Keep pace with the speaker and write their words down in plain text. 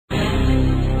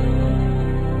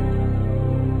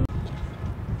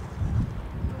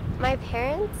My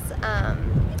parents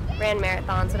ran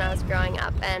marathons when I was growing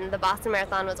up, and the Boston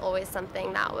Marathon was always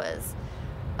something that was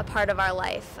a part of our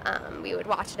life. We would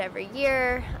watch it every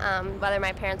year, whether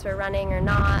my parents were running or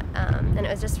not, and it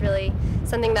was just really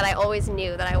something that I always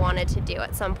knew that I wanted to do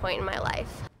at some point in my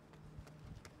life.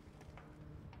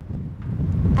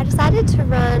 I decided to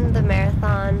run the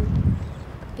marathon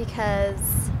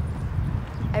because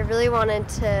I really wanted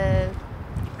to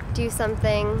do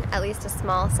something, at least a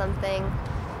small something,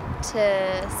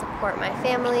 to support my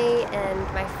family and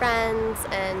my friends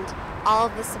and all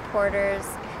of the supporters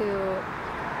who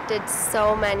did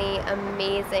so many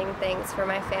amazing things for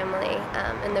my family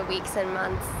in the weeks and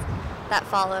months that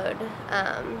followed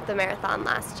the marathon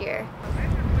last year.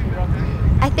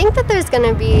 I think that there's going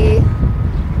to be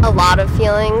a lot of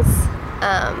feelings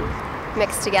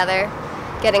mixed together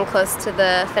getting close to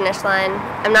the finish line.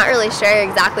 I'm not really sure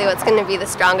exactly what's going to be the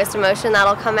strongest emotion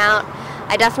that'll come out.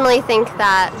 I definitely think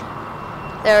that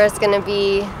there is going to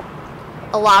be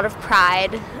a lot of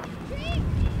pride.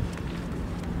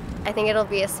 I think it'll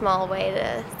be a small way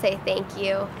to say thank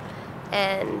you,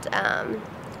 and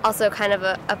also kind of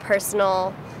a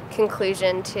personal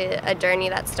conclusion to a journey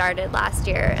that started last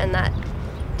year and that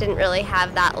didn't really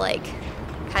have that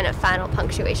kind of final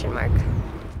punctuation mark.